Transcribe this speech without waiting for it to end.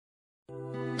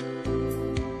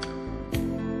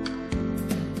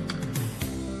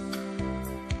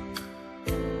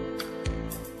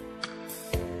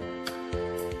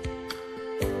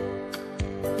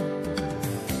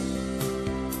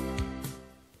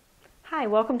Hi,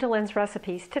 welcome to Lynn's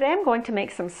Recipes. Today I'm going to make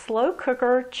some slow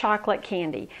cooker chocolate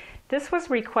candy. This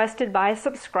was requested by a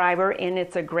subscriber and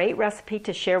it's a great recipe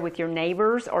to share with your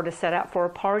neighbors or to set out for a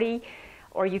party,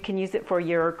 or you can use it for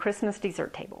your Christmas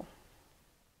dessert table.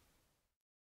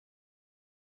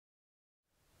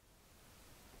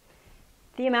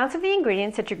 The amounts of the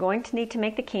ingredients that you're going to need to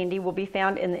make the candy will be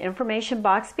found in the information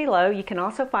box below. You can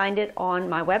also find it on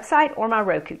my website or my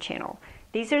Roku channel.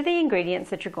 These are the ingredients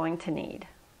that you're going to need.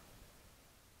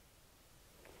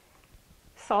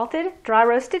 Salted, dry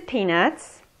roasted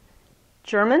peanuts,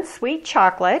 German sweet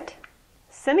chocolate,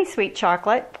 semi-sweet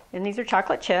chocolate, and these are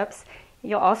chocolate chips.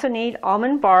 You'll also need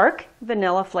almond bark,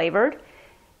 vanilla flavored.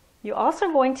 You're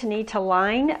also going to need to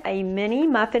line a mini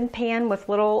muffin pan with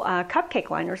little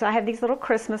cupcake liners. I have these little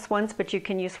Christmas ones, but you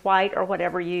can use white or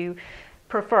whatever you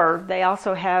prefer. They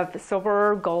also have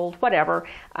silver, gold, whatever.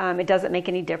 It doesn't make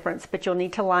any difference, but you'll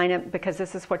need to line it because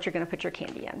this is what you're going to put your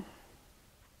candy in.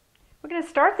 We're going to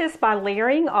start this by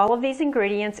layering all of these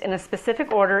ingredients in a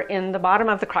specific order in the bottom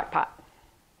of the crock pot.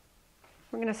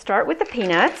 We're going to start with the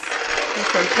peanuts.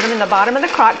 So put them in the bottom of the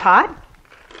crock pot.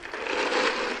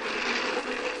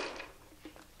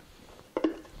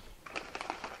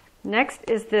 Next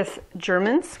is this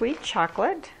German sweet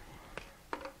chocolate.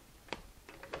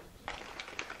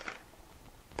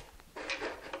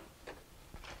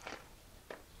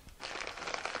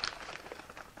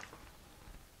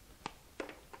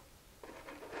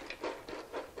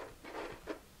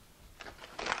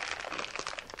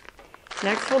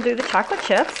 Next we'll do the chocolate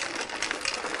chips.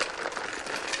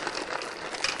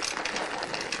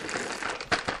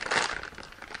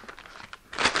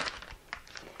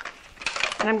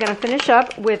 And I'm going to finish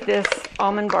up with this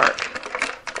almond bark.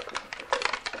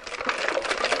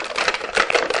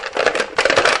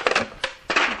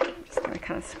 I'm just going to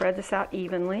kind of spread this out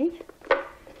evenly.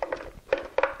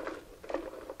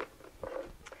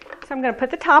 So I'm going to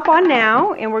put the top on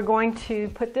now, and we're going to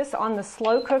put this on the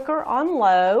slow cooker on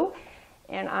low.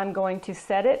 And I'm going to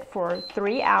set it for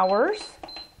 3 hours.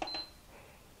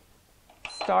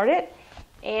 Start it.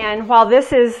 And while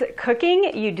this is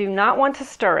cooking, you do not want to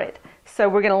stir it. So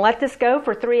we're going to let this go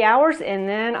for 3 hours and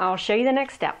then I'll show you the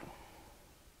next step.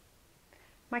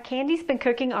 My candy's been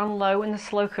cooking on low in the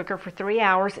slow cooker for 3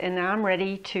 hours, and now I'm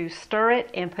ready to stir it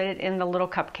and put it in the little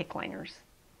cupcake liners.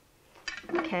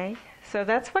 Okay, so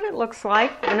that's what it looks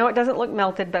like. I know it doesn't look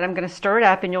melted, but I'm going to stir it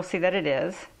up and you'll see that it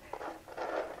is.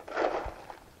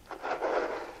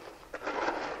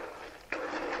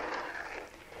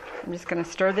 I'm just going to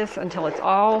stir this until it's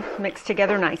all mixed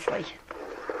together nicely.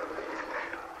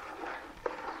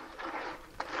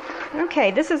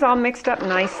 Okay, this is all mixed up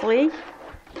nicely.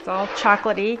 It's all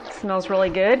chocolatey, smells really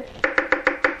good.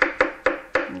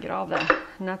 Get all the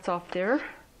nuts off there.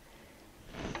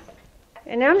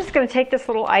 And now I'm just going to take this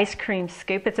little ice cream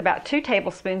scoop. It's about 2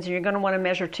 tablespoons, and you're going to want to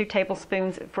measure 2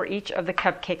 tablespoons for each of the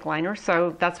cupcake liners,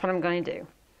 so that's what I'm going to do.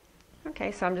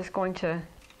 Okay, so I'm just going to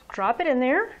drop it in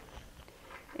there.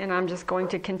 And I'm just going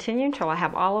to continue until I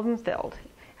have all of them filled.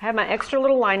 I have my extra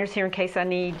little liners here in case I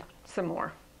need some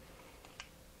more.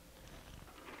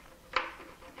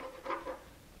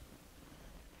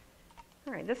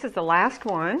 All right, this is the last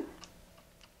one.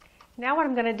 Now what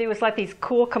I'm going to do is let these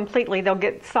cool completely. They'll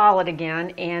get solid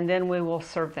again, and then we will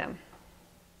serve them.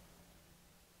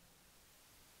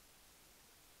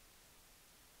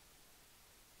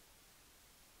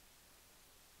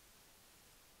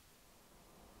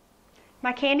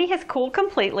 My candy has cooled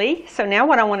completely, so now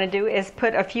what I want to do is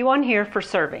put a few on here for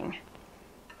serving.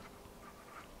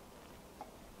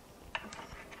 This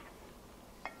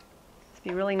would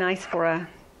be really nice for a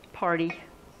party.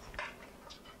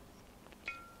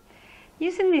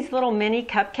 Using these little mini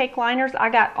cupcake liners,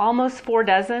 I got almost 4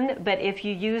 dozen, but if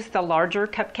you use the larger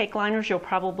cupcake liners, you'll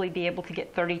probably be able to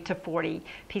get 30 to 40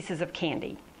 pieces of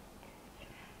candy.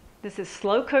 This is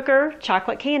slow cooker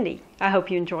chocolate candy. I hope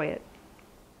you enjoy it.